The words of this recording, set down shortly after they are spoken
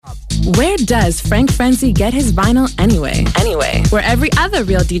Where does Frank Frenzy get his vinyl anyway? Where every other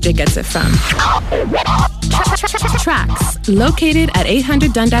real DJ gets it from. Trax, located at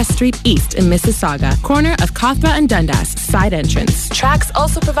 800 Dundas Street East in Mississauga, corner of Cothra and Dundas, side entrance. Trax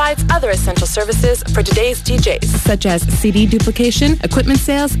also provides other essential services for today's DJs, such as CD duplication, equipment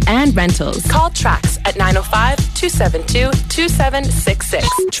sales, and rentals. Call Trax at 905-272-2766.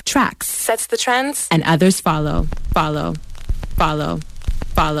 Trax sets the trends and others follow.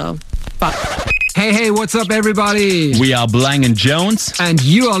 Hey, what's up, everybody? We are Blang & Jones. And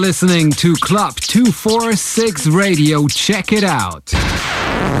you are listening to Club 246 Radio. Check it out.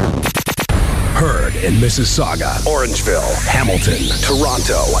 Heard in Mississauga, Orangeville, Hamilton,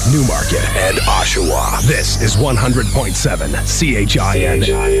 Toronto, Newmarket, and Oshawa. This is 100.7 CHIN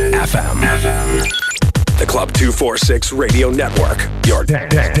FM. The Club 246 Radio Network, your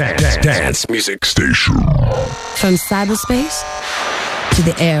dance music station. From cyberspace to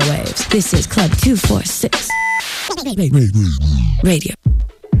the airwaves, this is Club 246 Radio.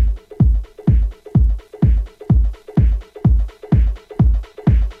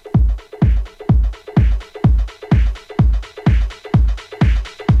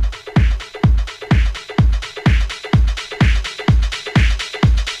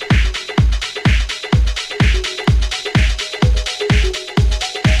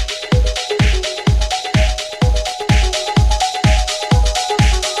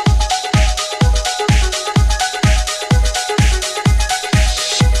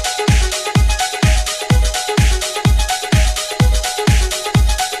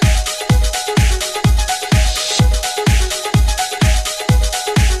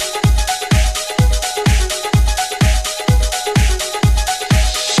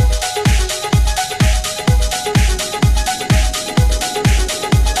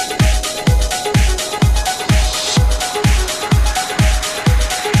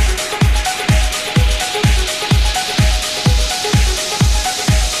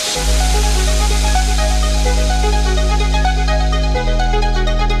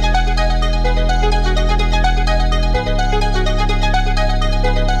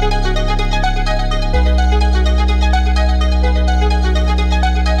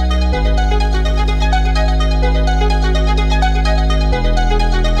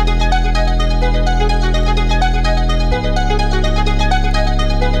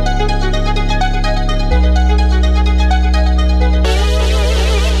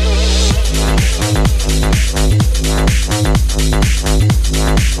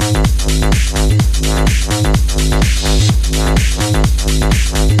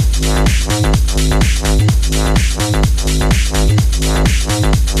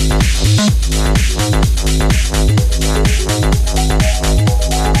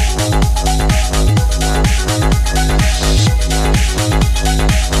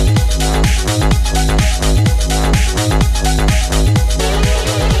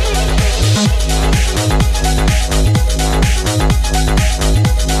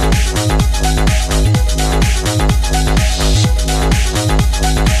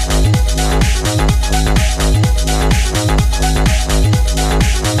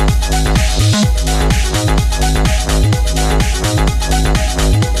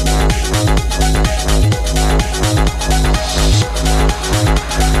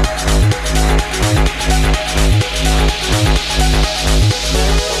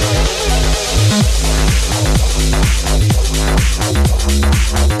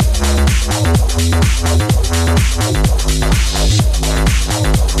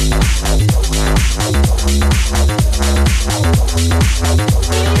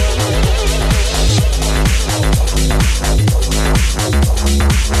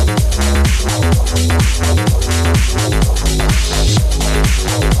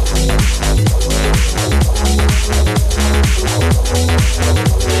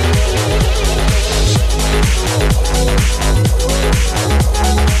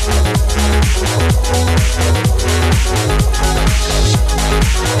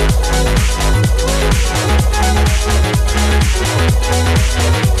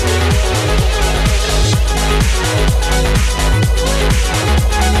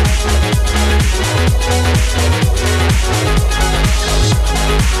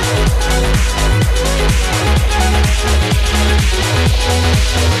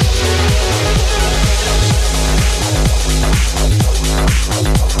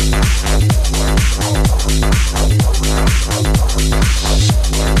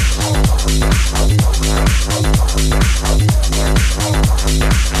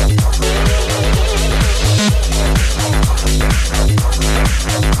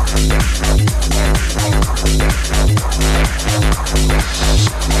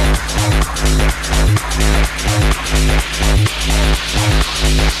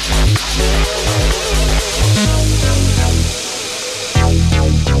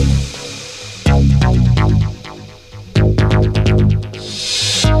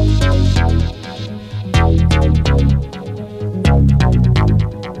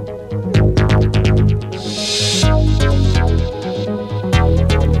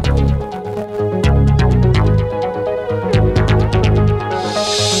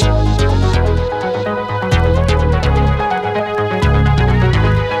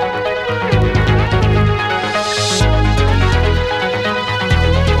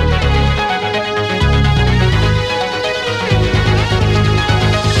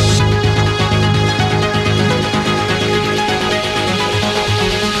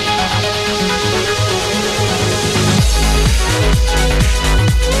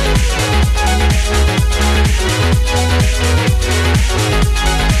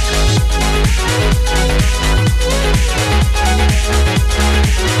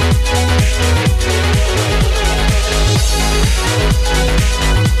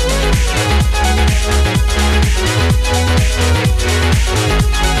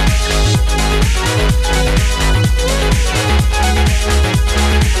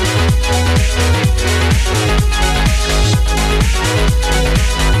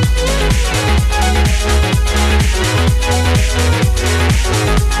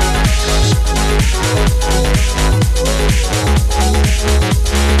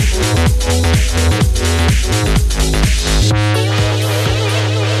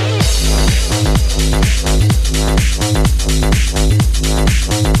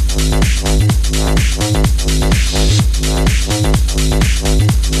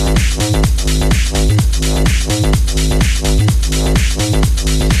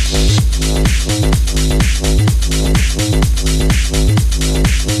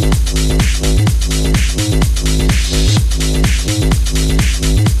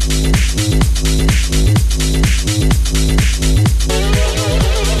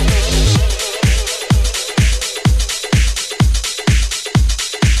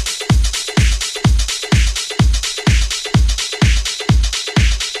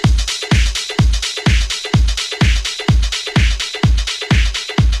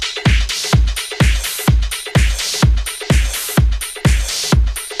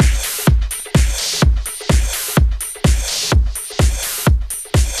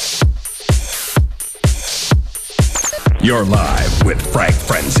 You're live with Frank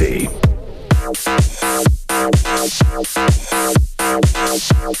Frenzy.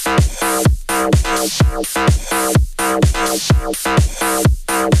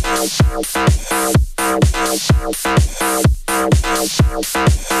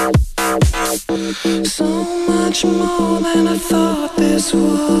 So much more than I thought this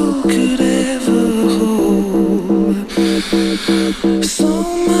world could ever hold. So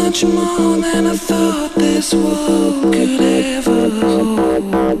much more than I thought this world could ever hold.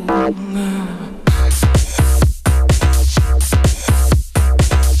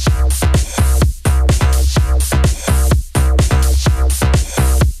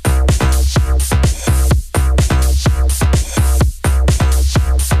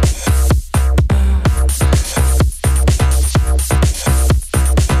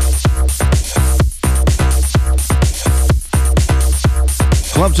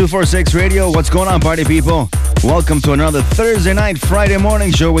 Club 246 Radio, what's going on, party people? Welcome to another Thursday night, Friday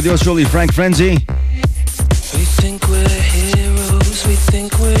morning show with yours truly, Frank Frenzy. We think we're heroes, we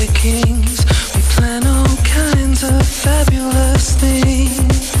think we're kings. We plan all kinds of fabulous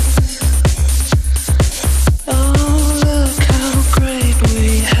things. Oh, look how great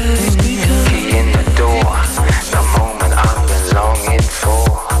we have become. Key in the door, the moment I've been longing for.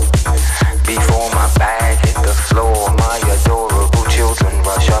 Before my bag hit the floor, my adorable children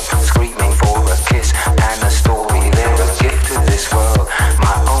rush up, screaming for a kiss and a story. They're a gift to this world,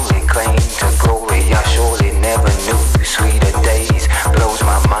 my only claim to glory. I surely never knew sweeter days. Blows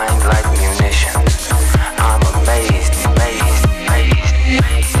my mind like munitions. I'm amazed, amazed, amazed,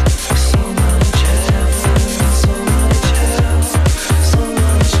 amazed. So much heaven, so much hell, so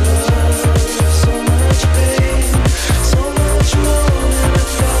much love, so much pain, so much more than I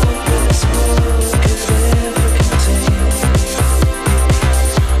thought this world could ever contain.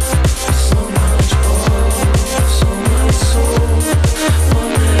 So much hope, so much soul.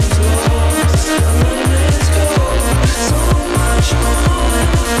 One man's lost, another man's gold. So much more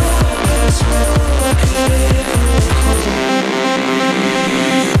than I thought this world could ever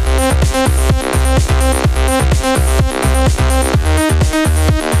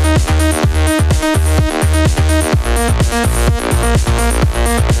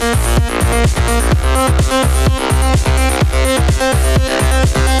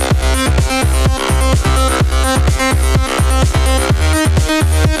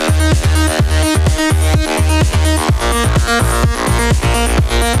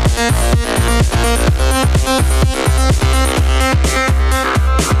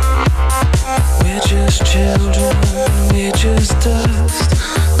We're just children, we're just dust.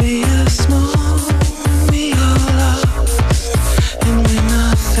 We are small, we are lost. And we're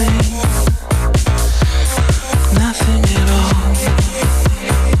nothing, nothing at all.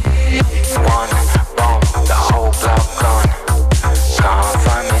 One bomb, the whole block gone. Can't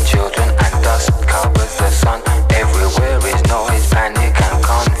find my children and dust covers the sun. Everywhere is noise, panic and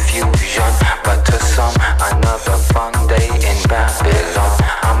confusion. But to some, another fun day in Babylon.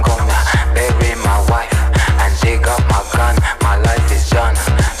 I'm gonna bury my wife and dig up my gun. My life is done,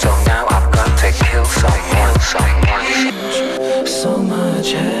 so now I've got to kill someone. So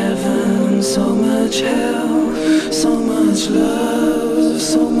much heaven, so much hell, so much love,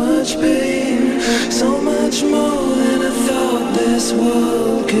 so much pain, so much more than I thought this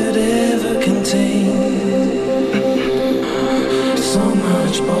world could ever contain. So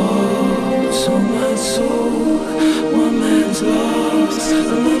much bought, so much sold. One man's lost,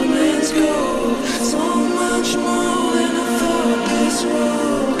 another man's gold. So much more than I thought this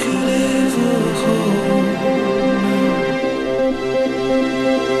world could ever hold.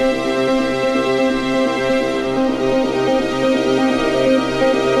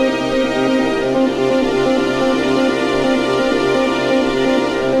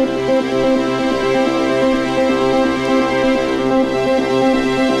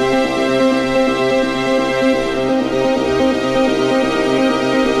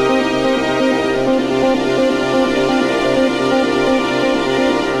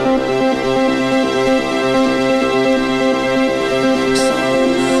 So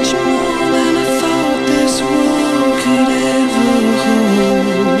much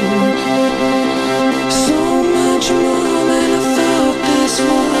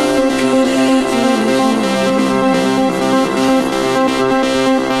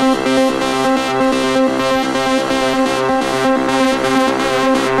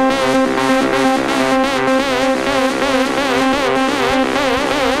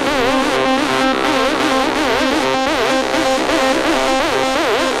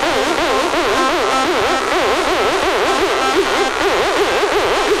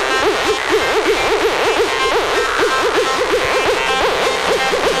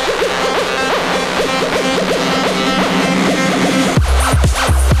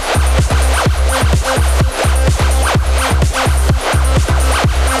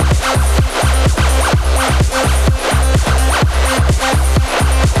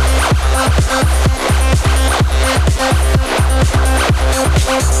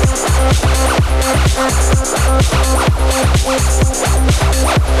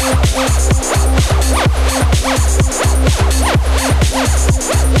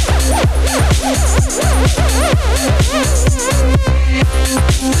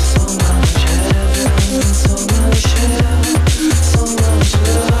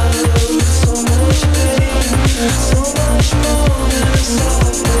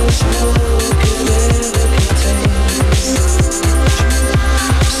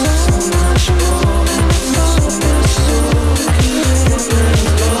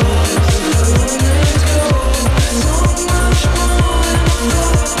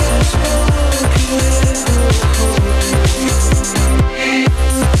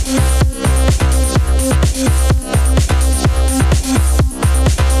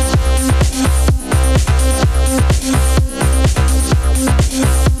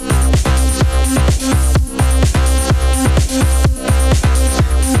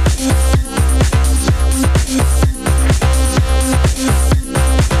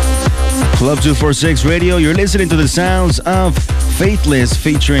Club 246 Radio. You're listening to the sounds of Faithless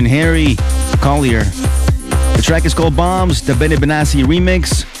featuring Harry Collier. The track is called Bombs, the Benny Benassi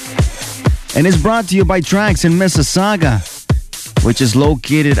remix. And it's brought to you by Tracks in Mississauga, which is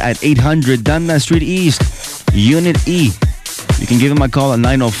located at 800 Dundas Street East, Unit E. You can give them a call at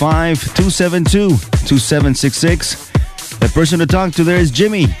 905-272-2766. The person to talk to there is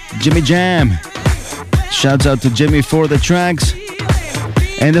Jimmy Jam. Shouts out to Jimmy for the tracks.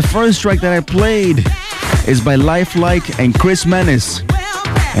 And the first track that I played is by Lifelike and Chris Menace.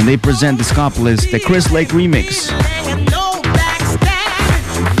 And they present Discopolis, the Chris Lake remix.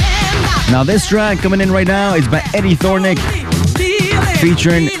 Now this track coming in right now is by Eddie Thornick,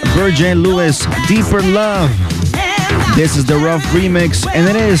 featuring Virgin Lewis, Deeper Love. This is the Rough remix, and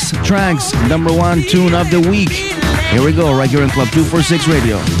it is Tracks' #1 tune of the week. Here we go, right here in Club 246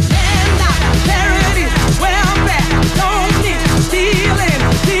 Radio.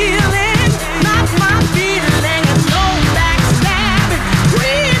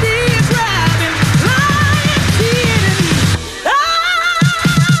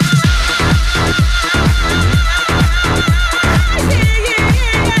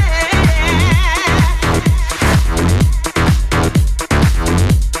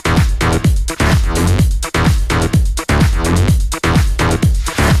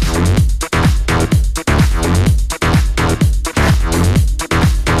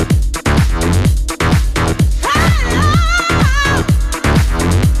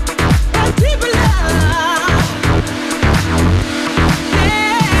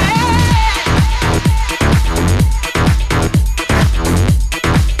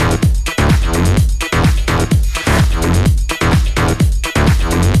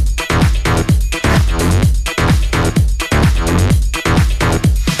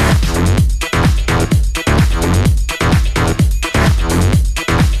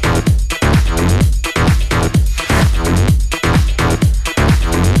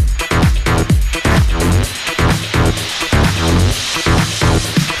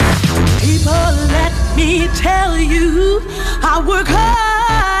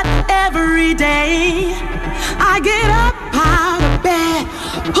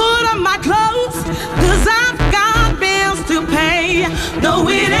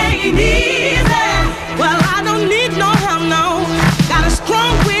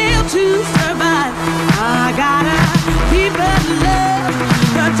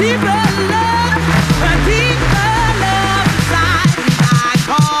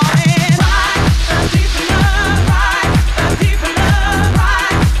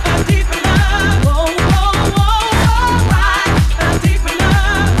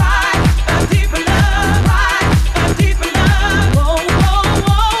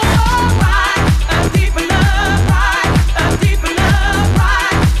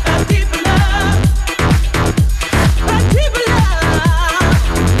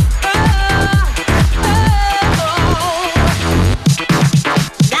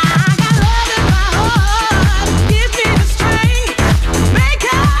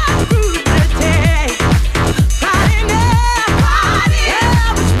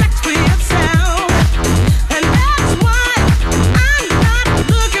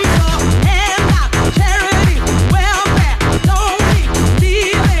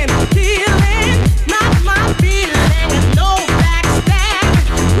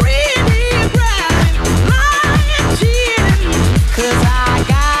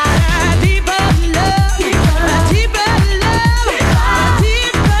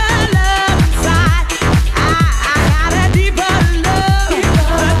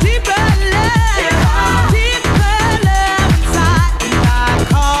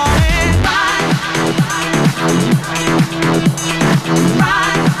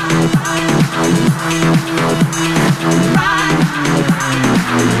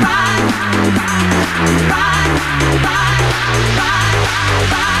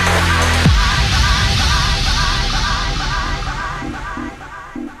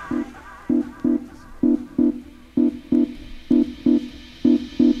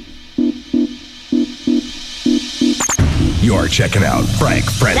 You're checking out Frank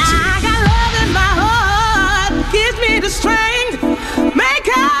Frenzy. I got love in my heart, gives me the strength, make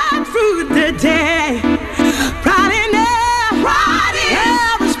it through the day. Pride in there,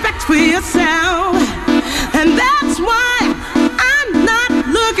 respect for yourself, and that's why I'm not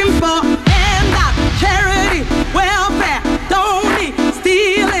looking for handout, charity, welfare, don't need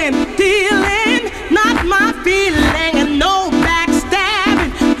stealing, dealing, not my feeling, and no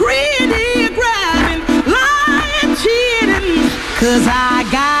backstabbing, greedy grabbing, lying, cheating, 'cause I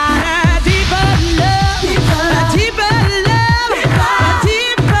got a deeper love, a deeper love, a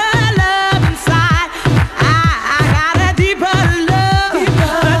deeper love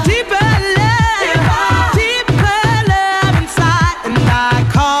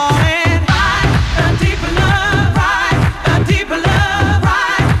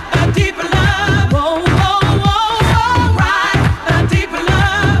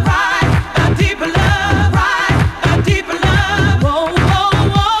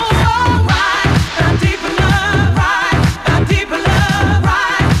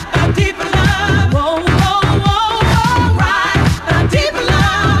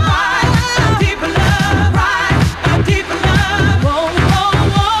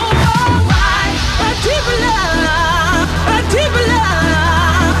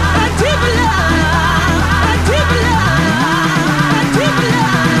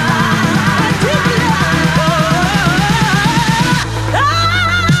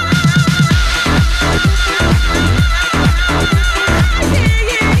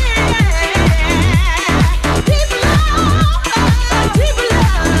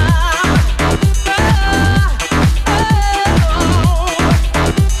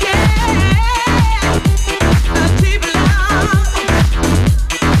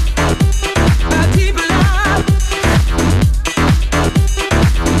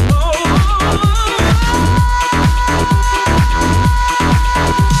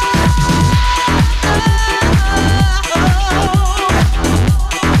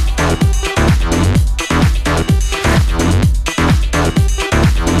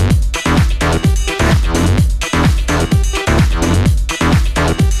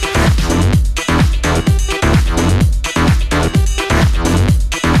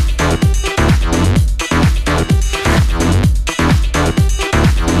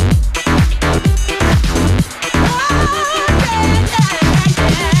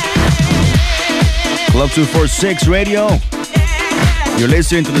Club 246 Radio. You're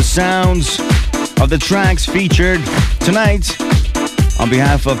listening to the sounds of the tracks featured tonight on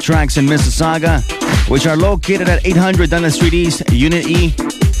behalf of Tracks in Mississauga, which are located at 800 Dundas Street East, Unit E.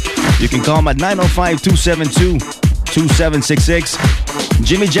 You can call them at 905-272-2766.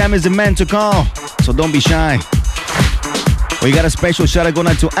 Jimmy Jam is the man to call, so don't be shy. We got a special shout out going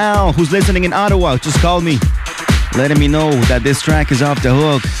out to Al, who's listening in Ottawa. Just called me, letting me know that this track is off the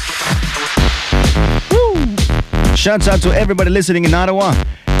hook. Woo! Shouts out to everybody listening in Ottawa.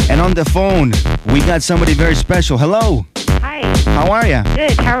 And on the phone, we got somebody very special. Hello. Hi. How are you?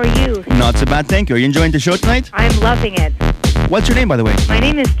 Good. How are you? Not so bad, thank you. Are you enjoying the show tonight? I'm loving it. What's your name, by the way? My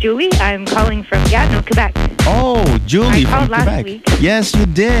name is Julie. I'm calling from Gatineau, Quebec. Oh, Julie I called from last Quebec. week. Yes, you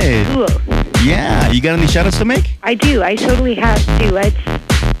did. Cool. Yeah. You got any shout-outs to make? I do. I totally have to. It's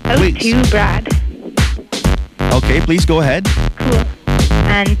out Please. to Brad. Okay, please go ahead. Cool.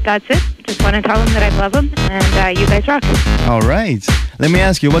 And that's it. Just want to tell him that I love him, and you guys rock. All right. Let me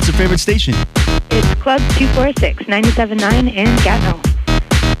ask you, what's your favorite station? It's Club 246, 97.9 in Gatineau.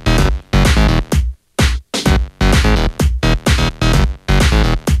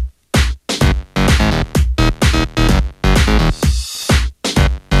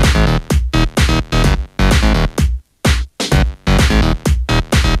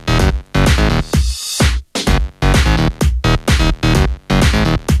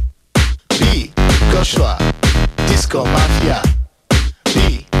 Joshua, Disco Mafia.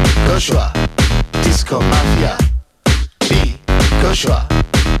 B. Joshua, Disco Mafia. B. Joshua,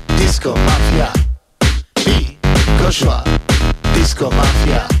 Disco Mafia. B. Joshua, Disco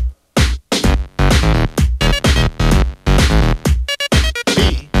Mafia.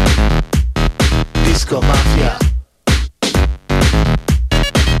 B. Disco Mafia.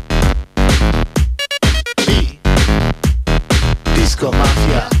 B. Disco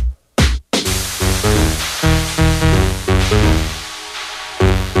Mafia.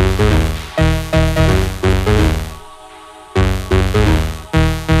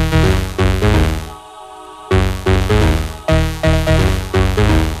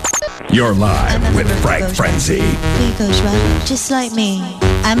 You're live with Frank Frenzy. We go right, just like me.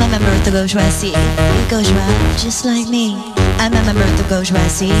 I'm a member of the bourgeoisie. We go right, just like me. I'm a member of the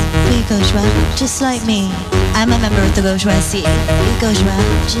bourgeoisie. We go right, just like me. I'm a member of the bourgeoisie. We go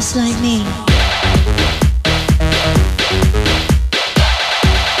right, just like me.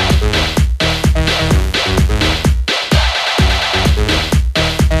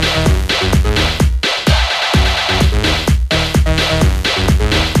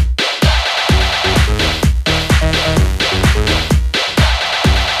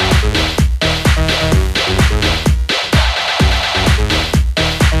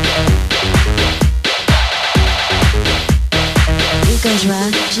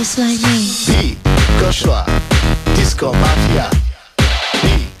 Just like me. B. Joshua, Disco Mafia. B.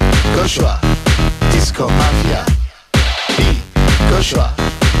 Joshua, Disco Mafia. B. Joshua,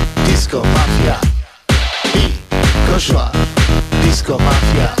 Disco Mafia. B. Joshua, Disco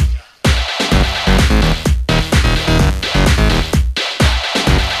Mafia.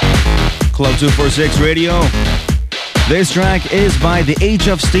 Club 246 Radio. This track is by The Age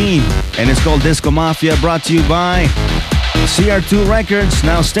of Steam, and it's called Disco Mafia, brought to you by CR2 Records.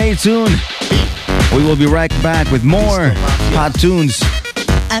 Now stay tuned. We will be right back with more hot tunes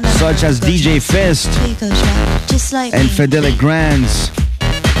such as DJ Fist and Fidelic Grand's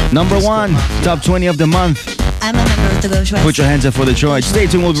number 1 top 20 of the month. Put your hands up for the choice. Stay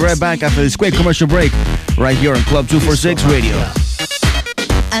tuned. We'll be right back after this quick commercial break right here on Club 246 Radio.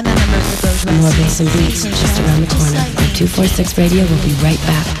 More bass and beats just around the corner. On 246 Radio, we'll be right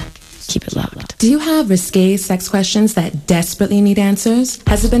back. Keep it locked. Do you have risque sex questions that desperately need answers?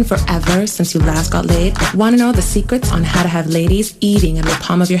 Has it been forever since you last got laid? Want to know the secrets on how to have ladies eating in the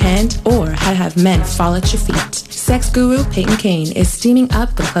palm of your hand, or how to have men fall at your feet? Sex guru Peyton Kane is steaming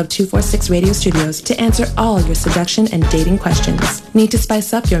up the Club 246 Radio studios to answer all your seduction and dating questions. Need to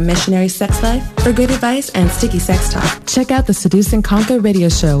spice up your missionary sex life? For great advice and sticky sex talk, check out the Seduce and Conquer radio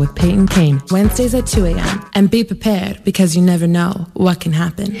show with Peyton Kane, Wednesdays at 2 a.m. And be prepared, because you never know what can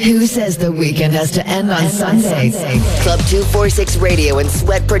happen. Who says the weekend has to end on Sunday? Club 246 Radio and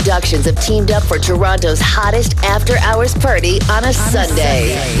Sweat Productions have teamed up for Toronto's hottest after-hours party on a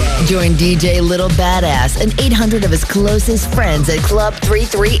Sunday. Join DJ Little Badass and 800 of his closest friends at Club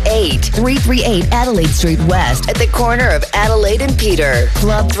 338 Adelaide Street West at the corner of Adelaide and Peter.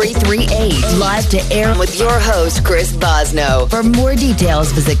 Club 338, live to air with your host, Chris Bosno. For more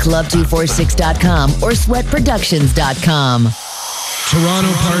details, visit club246.com or sweatproductions.com.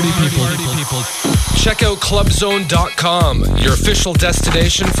 Toronto party people. Check out clubzone.com, your official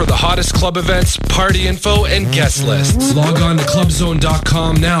destination for the hottest club events, party info, and guest lists. Log on to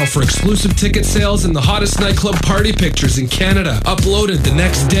clubzone.com now for exclusive ticket sales and the hottest nightclub party pictures in Canada, uploaded the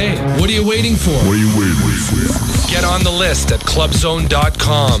next day. What are you waiting for? Get on the list at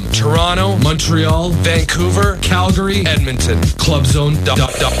clubzone.com. Toronto, Montreal, Vancouver, Calgary, Edmonton.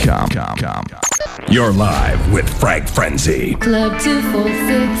 Clubzone.com. You're live with Frank Frenzy. Club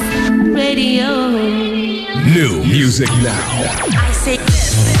 246 Radio. New music now. I say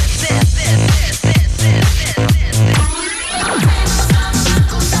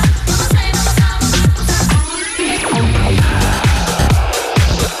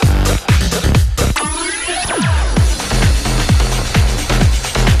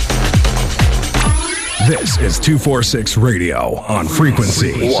This is 246 Radio on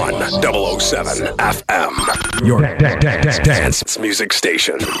frequency 1007 FM. Your dance music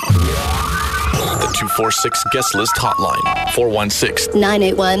station. The 246 guest list hotline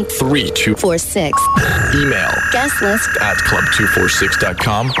 416-981-3246. Email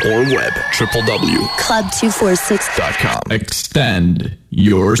guestlist@club246.com or web www.club246.com. Extend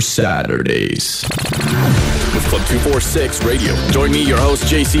your Saturdays with Club 246 Radio. Join me, your host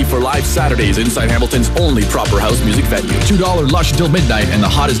JC, for live Saturdays inside Hamilton's only proper house music venue. $2 lush till midnight and the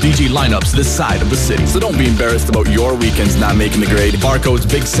hottest DJ lineups this side of the city. So don't be embarrassed about your weekends not making the grade. Barcode's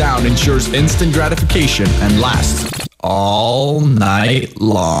big sound ensures instant gratification and lasts all night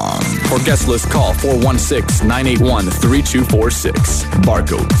long. For guest list, call 416-981-3246.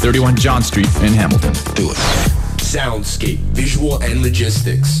 Barcode, 31 John Street in Hamilton. Do it. Soundscape, visual and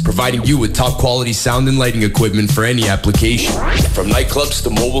logistics, providing you with top quality sound and lighting equipment for any application. From nightclubs to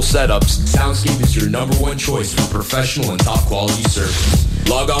mobile setups, Soundscape is your #1 choice for professional and top quality service.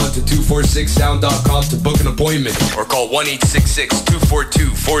 Log on to 246sound.com to book an appointment or call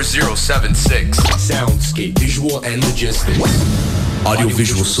 1-866-242-4076. Soundscape, visual and logistics.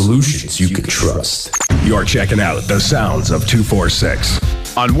 Audiovisual solutions you can trust. You're checking out the sounds of 246.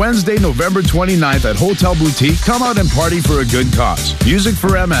 On Wednesday, November 29th at Hotel Boutique, come out and party for a good cause. Music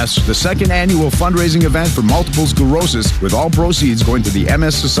for MS, the second annual fundraising event for multiple sclerosis, with all proceeds going to the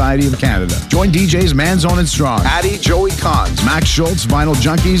MS Society of Canada. Join DJs Manzone and Strong, Addy, Joey Cons, Max Schultz, Vinyl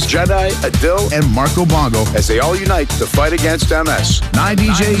Junkies, Jedi, Adil, and Marco Bongo as they all unite to fight against MS. 9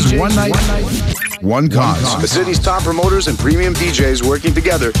 DJs, one night, one cause. The city's top promoters and premium DJs working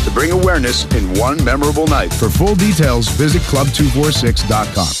together to bring awareness in one memorable night. For full details, visit club246.com.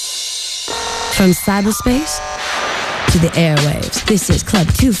 From cyberspace to the airwaves, this is Club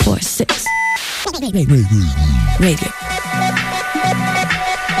 246 Radio.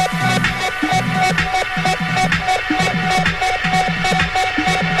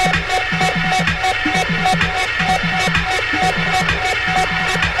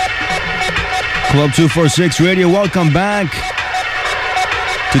 Club 246 Radio, welcome back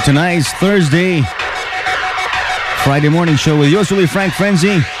to tonight's Thursday Friday morning show with yours truly, Frank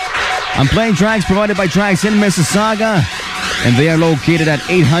Frenzy. I'm playing tracks provided by Tracks in Mississauga, and they are located at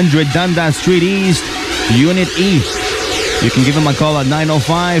 800 Dundas Street East, Unit E. You can give them a call at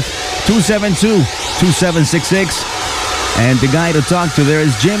 905-272-2766. And the guy to talk to there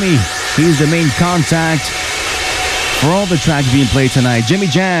is Jimmy. He's the main contact for all the tracks being played tonight. Jimmy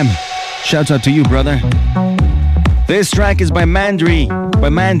Jam, shouts out to you, brother. This track is by Mandy,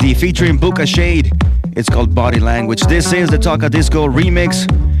 featuring Buka Shade. It's called Body Language. This is the Talka Disco remix,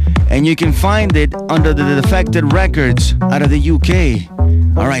 and you can find it under the Defected Records out of the UK.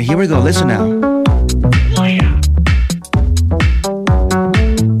 All right, here we go. Listen now.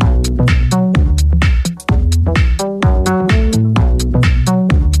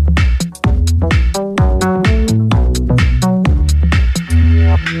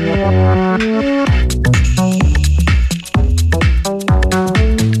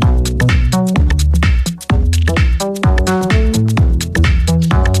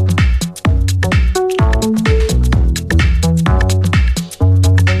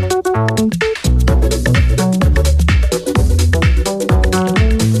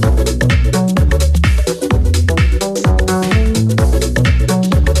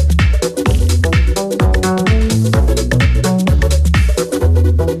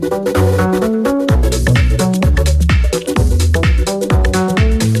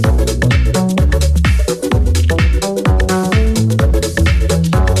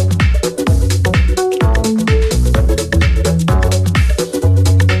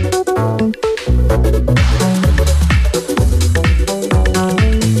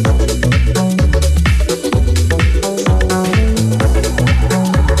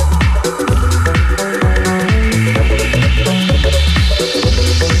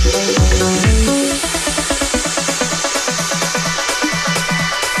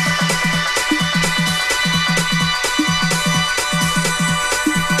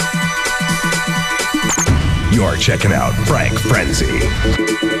 You're checking out Frank Frenzy.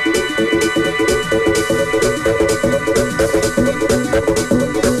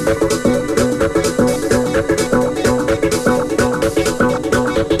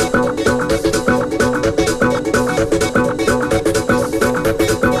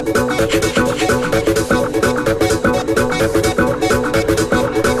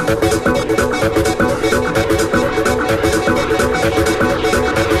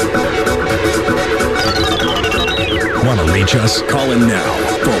 Just call in now,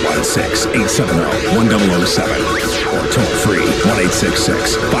 416-870-1007, or toll free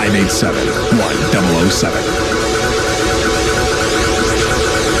 1-866-587-1007.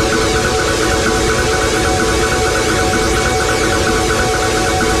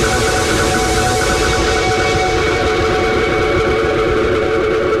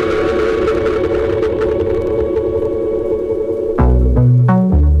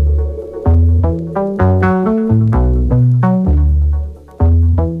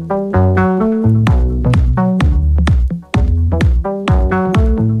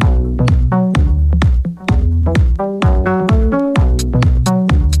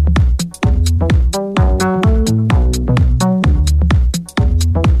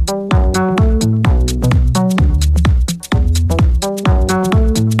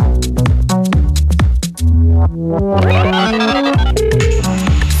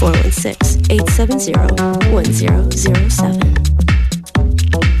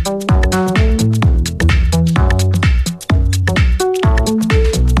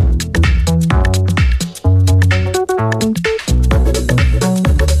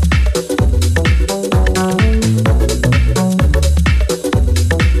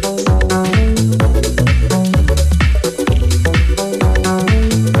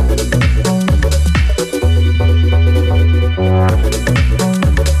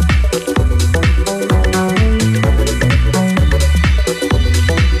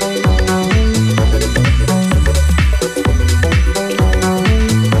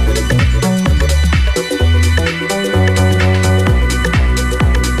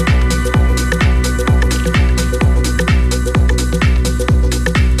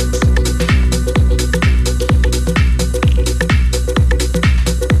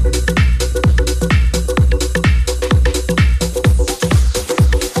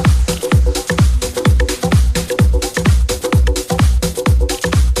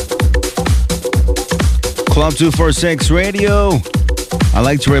 Club 246 Radio. I'd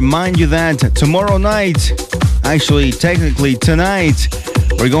like to remind you that tomorrow night, actually technically tonight,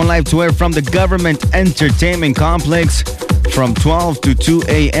 we're going live to air from the Government Entertainment Complex from 12 to 2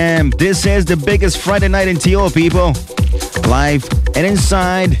 a.m. This is the biggest Friday night in TO, people. Live and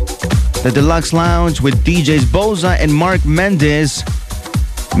inside the Deluxe Lounge with DJs Boza and Mark Mendez.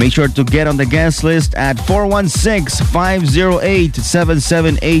 Make sure to get on the guest list at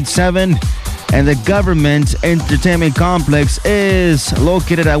 416-508-7787. And the Government Entertainment Complex is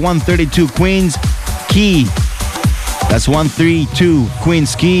located at 132 Queens Quay. That's 132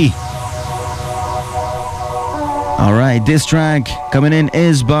 Queens Quay. All right, this track coming in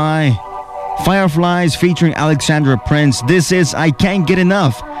is by Fireflies featuring Alexandra Prince. This is I Can't Get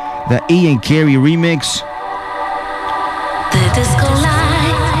Enough, the Ian Carey remix. The disco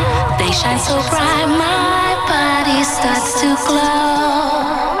light, they shine so bright, my body starts to glow.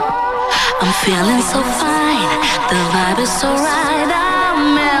 I'm feeling so fine, the vibe is so right,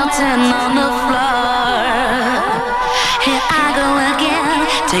 I'm melting on the floor. Here I go again,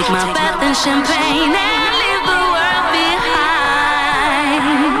 take my bath in champagne and leave the world behind.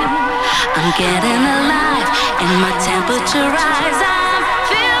 I'm getting alive and my temperature rise, I'm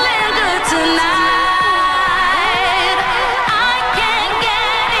feeling good tonight. I can't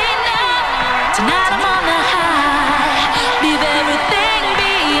get enough, tonight I'm on the high, leave everything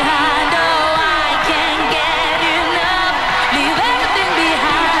behind. Everything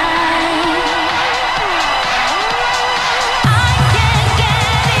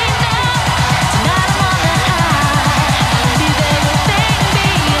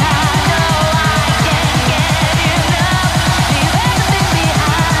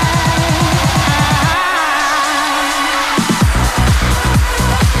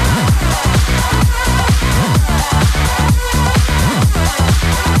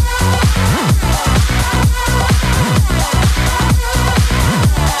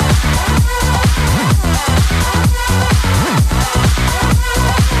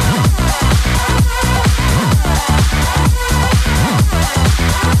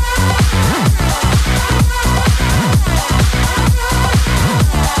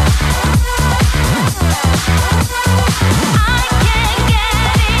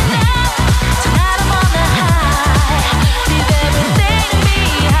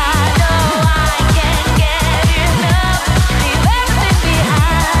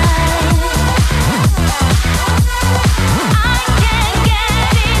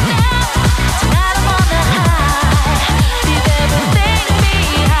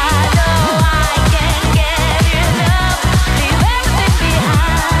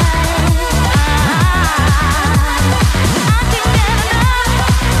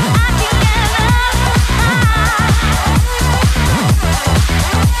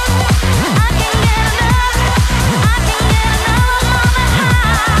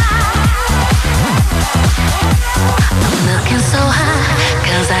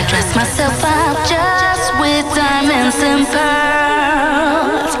dress myself up just with diamonds and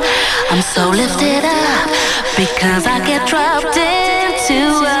pearls. I'm so lifted up because I get dropped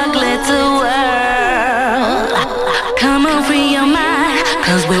into a glitter world. Come on, free your mind,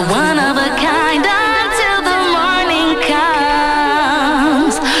 'cause we're one of a kind until the morning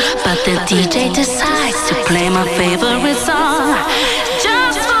comes. But the DJ decides to play my favorite song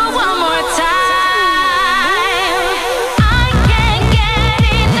just for one more time. I can't get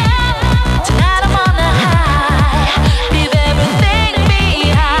enough. Tonight I'm on the high. Leave everything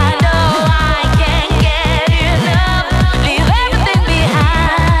behind. Oh, I can't get enough. Leave everything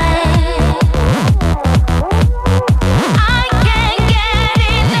behind. I can't get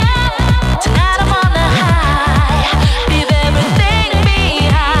enough. Tonight I'm on the high. Leave everything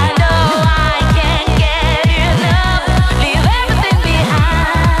behind. Oh, I can't get enough. Leave everything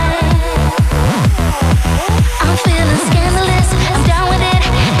behind. I'm feeling scandalous, I'm down with it,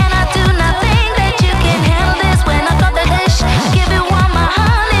 and I do not think that you can handle this. When I got the dish, give it one my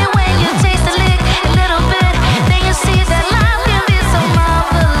honey. When you taste the lick a little bit, then you see that life can be so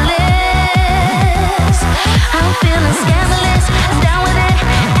marvelous. I'm feeling scandalous, I'm down with it,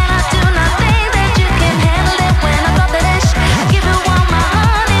 and I do not think that you can handle it. When I got the dish, give it one my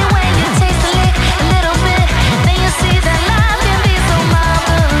honey. When you taste the lick a little bit, then you see that life can be so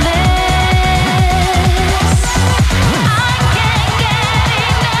marvelous. I can't get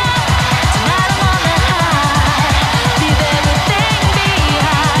enough. Tonight I'm on the high. Leave everything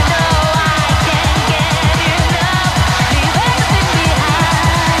behind. Oh, I can't get enough. Leave everything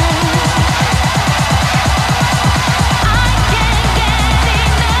behind.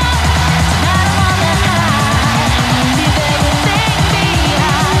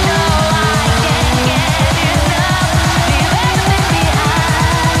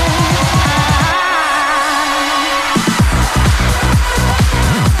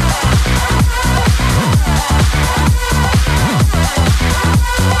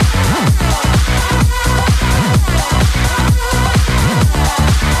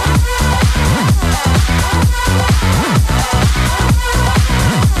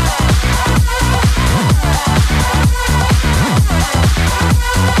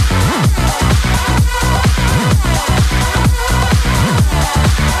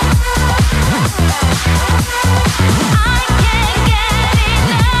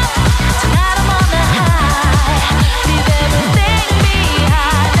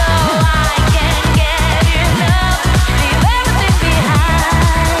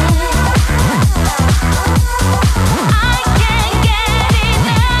 I can't get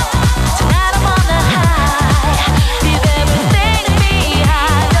enough. Tonight I'm on the high. Leave everything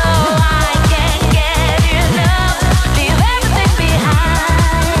behind. Oh, I can't get enough. Leave everything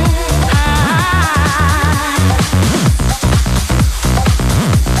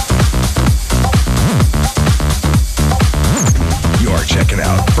You're checking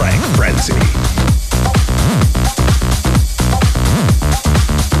out Frank Frenzy.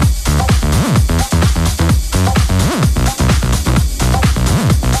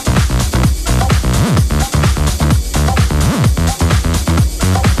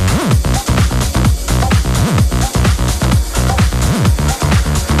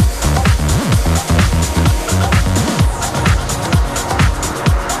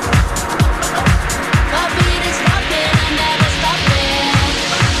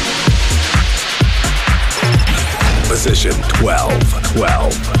 Position 12.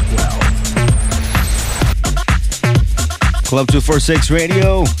 Club 246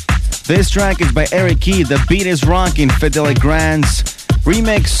 Radio. This track is by Eric Key. The Beat is Rocking, Fidel Grand's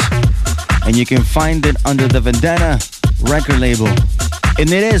remix. And you can find it under the Vendetta record label.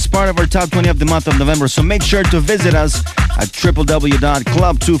 And it is part of our top 20 of the month of November. So make sure to visit us at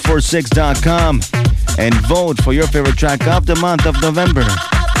www.club246.com and vote for your favorite track of the month of November.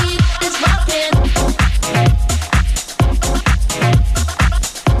 Upbeat is rockin'.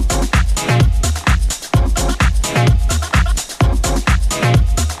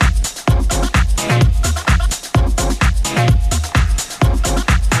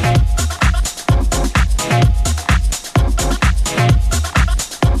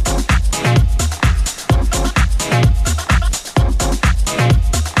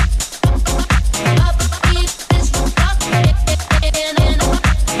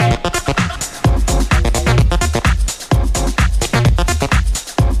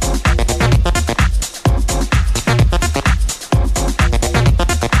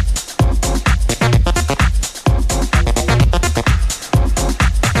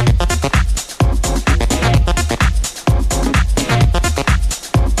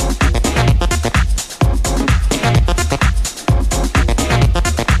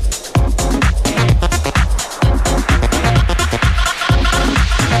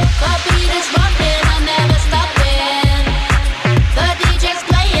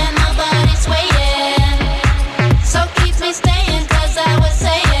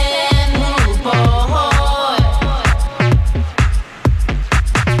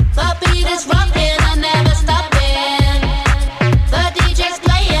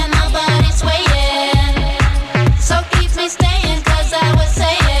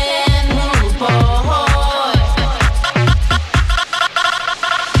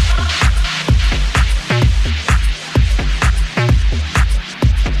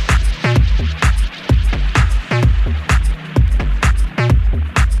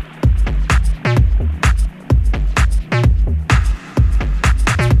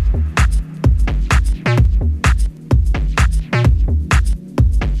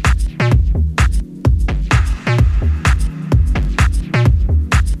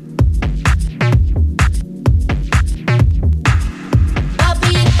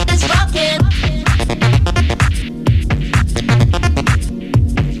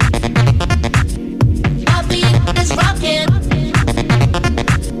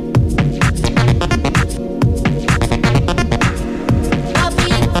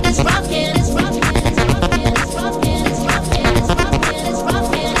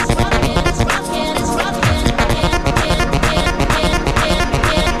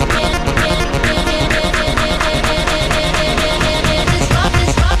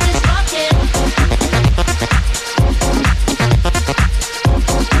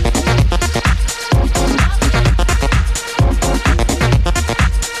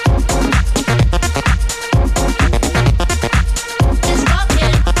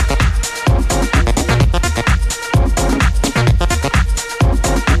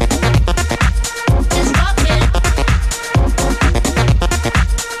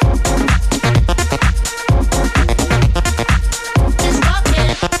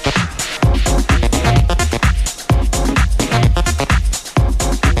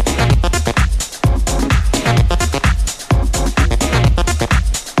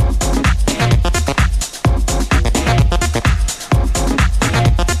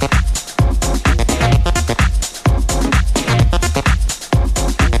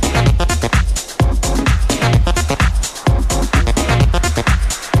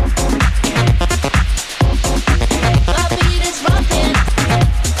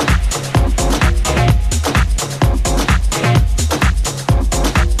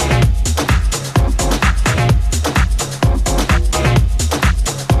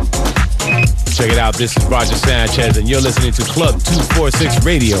 out. This is Roger Sanchez, and you're listening to Club 246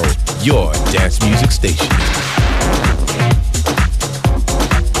 Radio, your dance music station.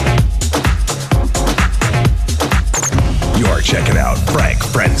 You're checking out Frank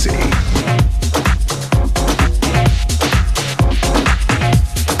Frenzy.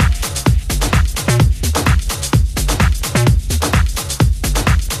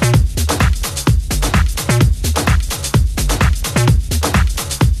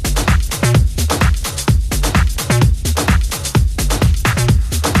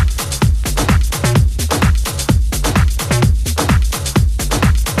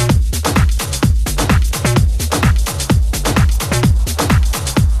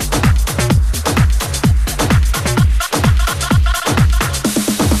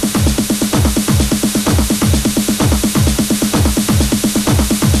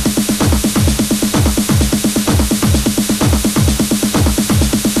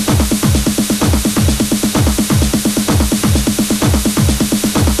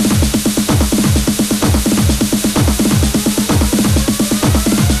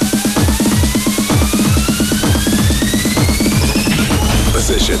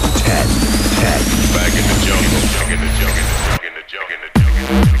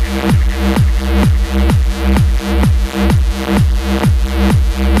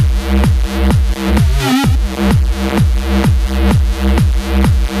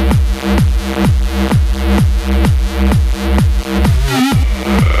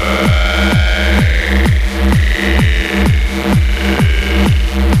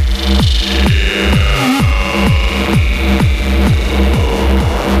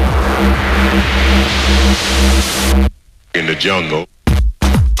 Jungle.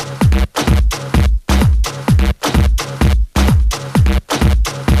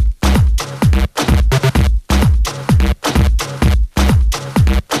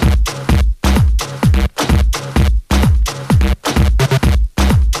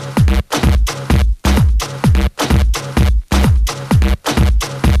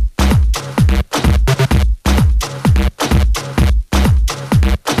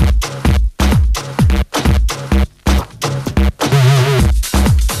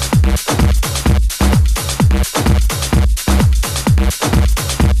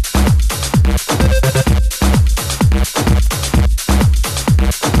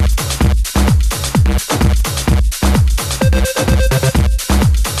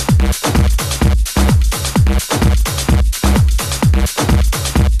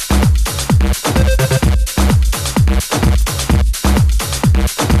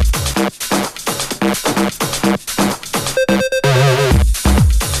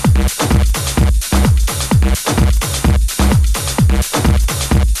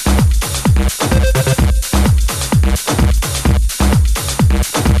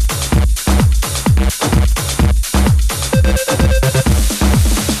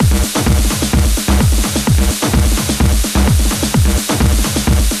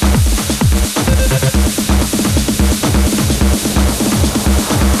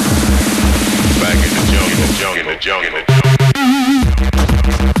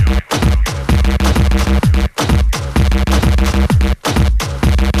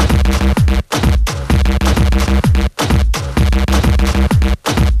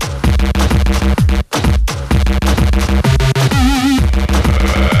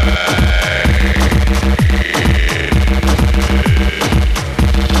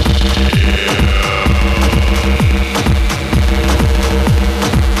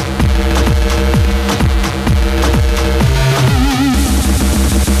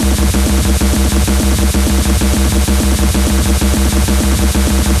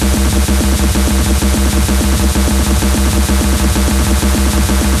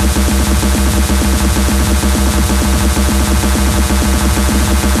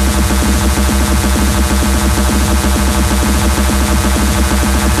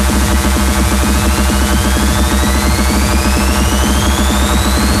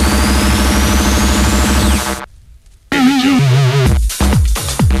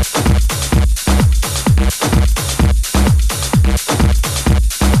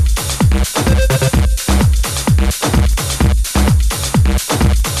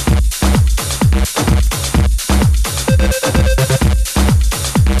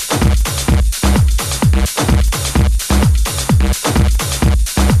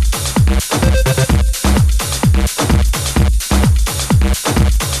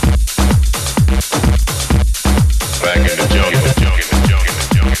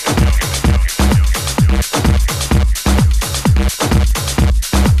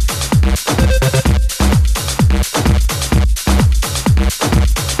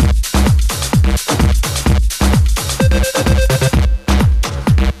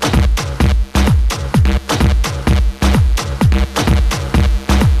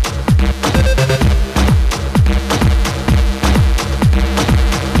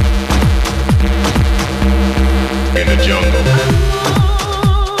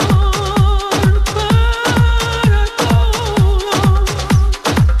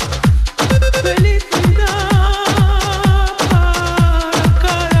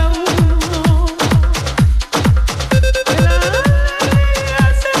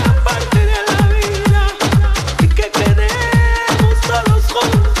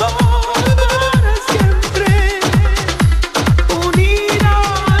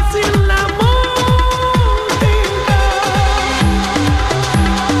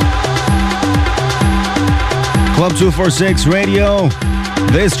 246 Radio.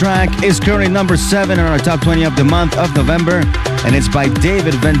 This track is currently number 7 on our top 20 of the month of November, and it's by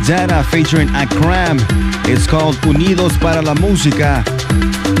David Vendetta featuring Akram. It's called Unidos para la Música.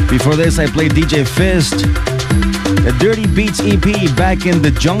 Before this, I played DJ Fist, the Dirty Beats EP, Back in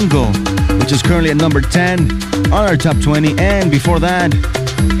the Jungle, which is currently at number 10 on our top 20. And before that,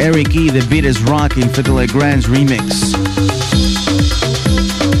 Eric E, The Beat is Rocking, Fiddle Legrand's remix.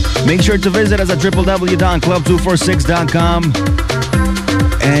 Make sure to visit us at www.club246.com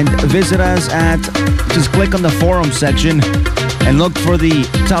and visit us at, just click on the forum section and look for the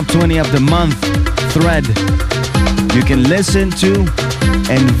top 20 of the month thread. You can listen to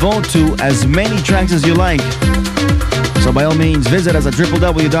and vote to as many tracks as you like. So by all means, visit us at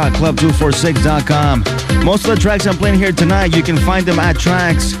www.club246.com. Most of the tracks I'm playing here tonight, you can find them at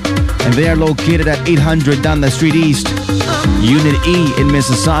Tracks, and they are located at 800 Down the Street East, Unit E in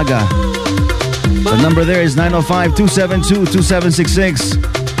Mississauga. The number there is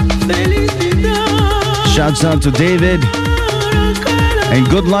 905-272-2766. Shouts out to David. And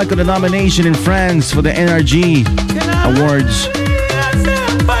good luck on the nomination in France for the NRG Awards.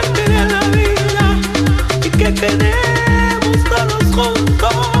 Que queremos todos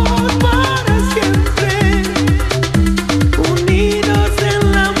juntos.